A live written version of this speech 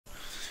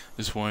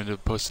Just wanted to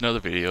post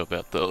another video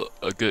about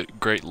a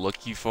great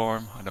lucky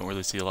farm. I don't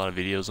really see a lot of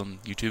videos on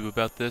YouTube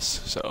about this,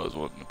 so I was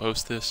wanting to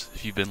post this.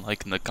 If you've been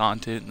liking the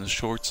content and the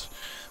shorts,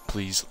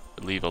 please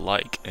leave a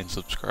like and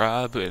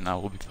subscribe, and I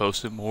will be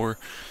posting more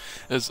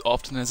as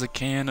often as I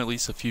can, at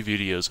least a few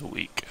videos a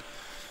week.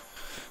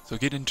 So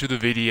get into the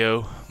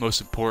video.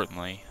 Most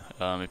importantly,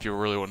 if you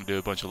really want to do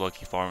a bunch of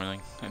lucky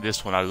farming, and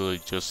this one I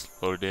really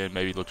just loaded in,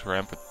 maybe looked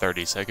around for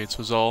 30 seconds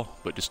was all,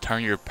 but just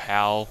turn your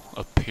PAL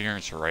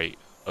appearance rate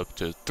up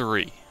to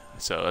 3.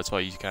 So that's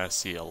why you kind of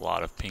see a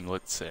lot of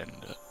pinglets and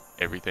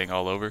everything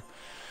all over.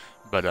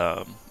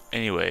 But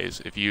anyways,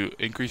 if you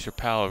increase your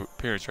PAL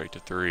appearance rate to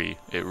 3,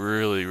 it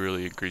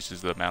really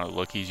increases the amount of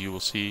luckies you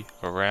will see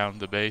around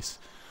the base.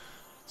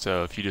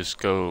 So if you just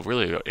go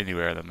really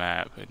anywhere on the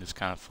map and just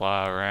kind of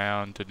fly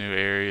around to new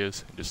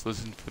areas and just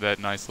listen for that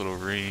nice little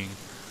ring,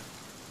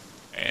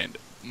 and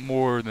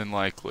more than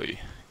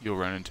likely you'll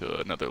run into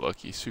another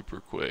lucky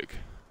super quick.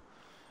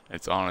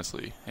 It's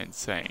honestly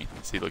insane.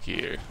 See, look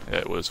here.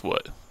 That was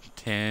what,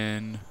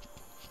 30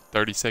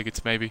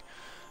 seconds maybe?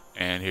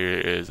 And here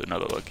is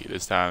another lucky.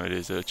 This time it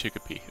is a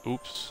chickpea.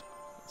 Oops.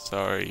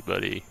 Sorry,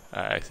 buddy. I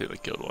accidentally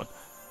killed one.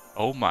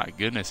 Oh my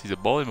goodness, he's a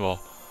bowling ball.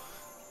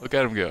 Look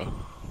at him go.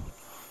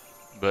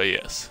 But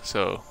yes,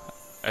 so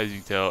as you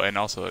can tell, and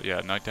also, yeah,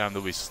 nighttime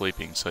they'll be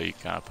sleeping, so you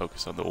kind of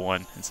focus on the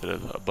one instead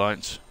of a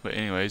bunch. But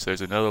anyways, there's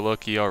another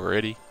lucky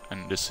already,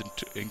 and just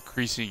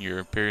increasing your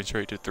appearance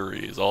rate to 3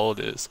 is all it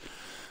is.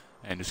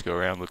 And just go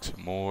around, look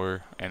some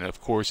more, and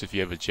of course, if you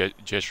have a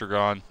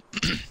Jestragon,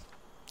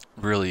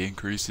 really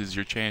increases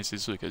your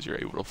chances because you're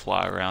able to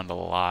fly around a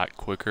lot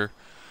quicker,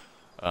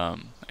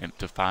 and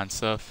to find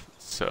stuff.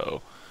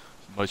 So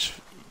much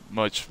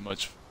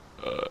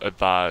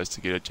advised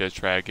to get a jet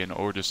dragon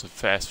or just a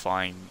fast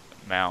flying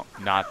mount,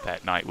 not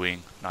that Nightwing.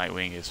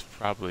 Nightwing is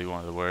probably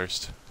one of the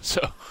worst,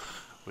 so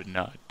would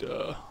not,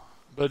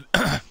 but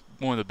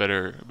one of the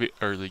better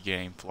early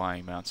game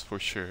flying mounts for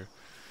sure.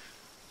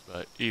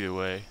 But either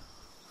way,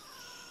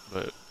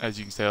 but as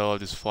you can tell, I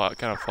just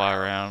kind of fly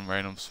around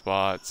random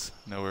spots,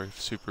 nowhere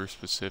super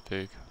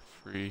specific.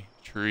 Free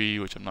tree,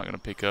 which I'm not going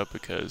to pick up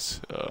because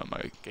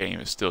my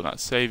game is still not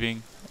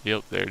saving.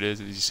 Yep, there it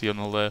is, as you see on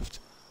the left.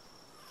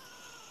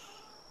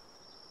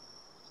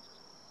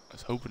 I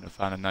was hoping to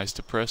find a nice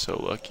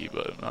Depresso lucky,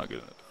 but I'm not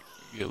going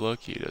to get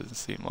lucky. It doesn't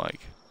seem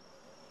like.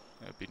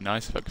 It'd be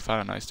nice if I could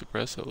find a nice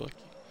Depresso lucky.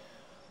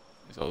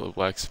 There's all the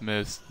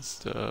blacksmiths and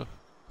stuff.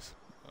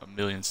 A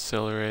million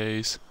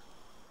Celeries.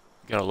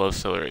 Gotta love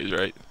Celeries,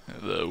 right?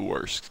 The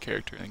worst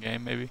character in the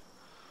game, maybe.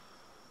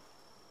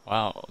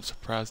 Wow, I'm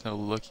surprised no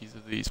luckies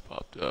of these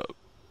popped up.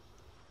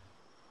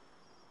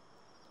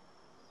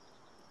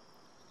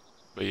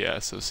 But yeah,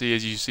 so see,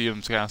 as you see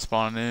them kind of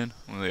spawning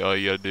in, all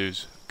you gotta do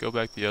is go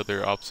back the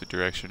other opposite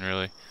direction,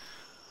 really.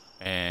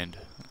 And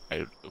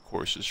I, of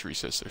course, just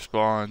resets their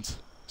spawns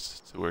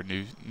to where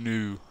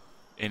new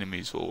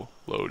enemies will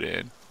load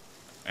in,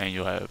 and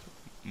you'll have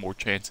more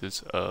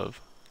chances of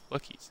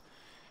luckies.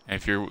 And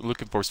if you're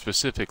looking for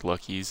specific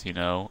luckies, you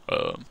go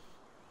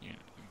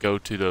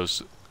to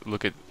those,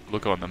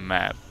 look on the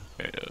map,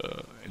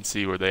 and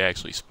see where they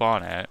actually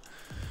spawn at,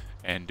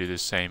 and do the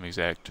same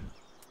exact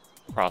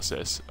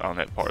process on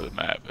that part of the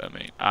map. I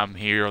mean, I'm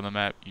here on the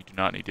map. You do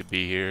not need to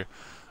be here.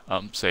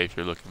 Say if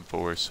you're looking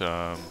for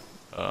some,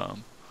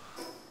 let's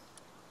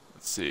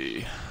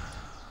see,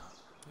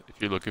 if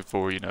you're looking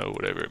for,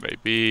 whatever it may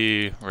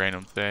be,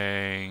 random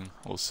thing,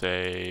 we'll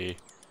say,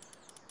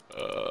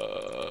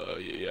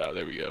 yeah,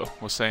 there we go.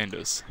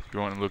 Wasandas. If you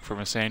want to look for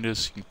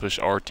Wasandas, you can push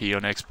RT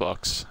on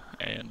Xbox,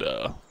 and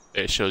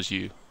it shows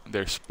you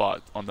their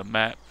spot on the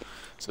map.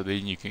 So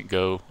then you can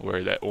go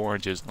where that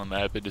orange is on the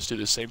map and just do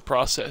the same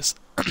process,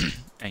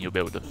 and you'll be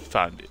able to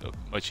find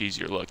much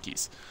easier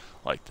luckies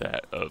like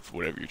that of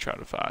whatever you're trying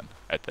to find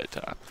at that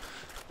time.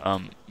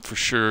 For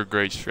sure,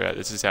 great strat.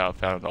 This is how I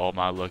found all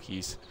my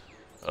luckies.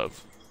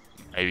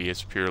 Maybe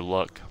it's pure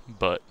luck,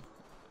 but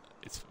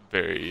it's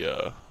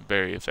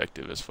very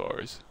effective as far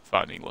as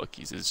finding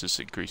luckies. It's just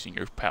increasing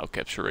your PAL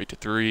capture rate to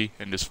 3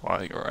 and just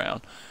flying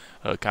around,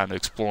 kind of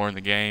exploring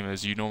the game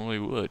as you normally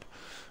would.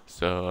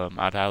 So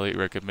I'd highly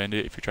recommend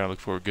it if you're trying to look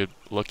for a good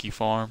lucky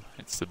farm.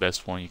 It's the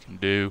best one you can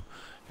do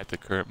at the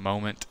current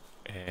moment,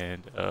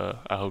 and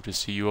I hope to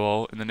see you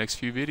all in the next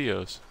few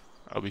videos.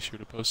 I'll be sure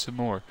to post some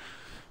more.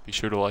 Be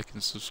sure to like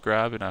and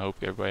subscribe, and I hope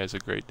everybody has a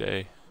great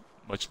day.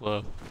 Much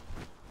love.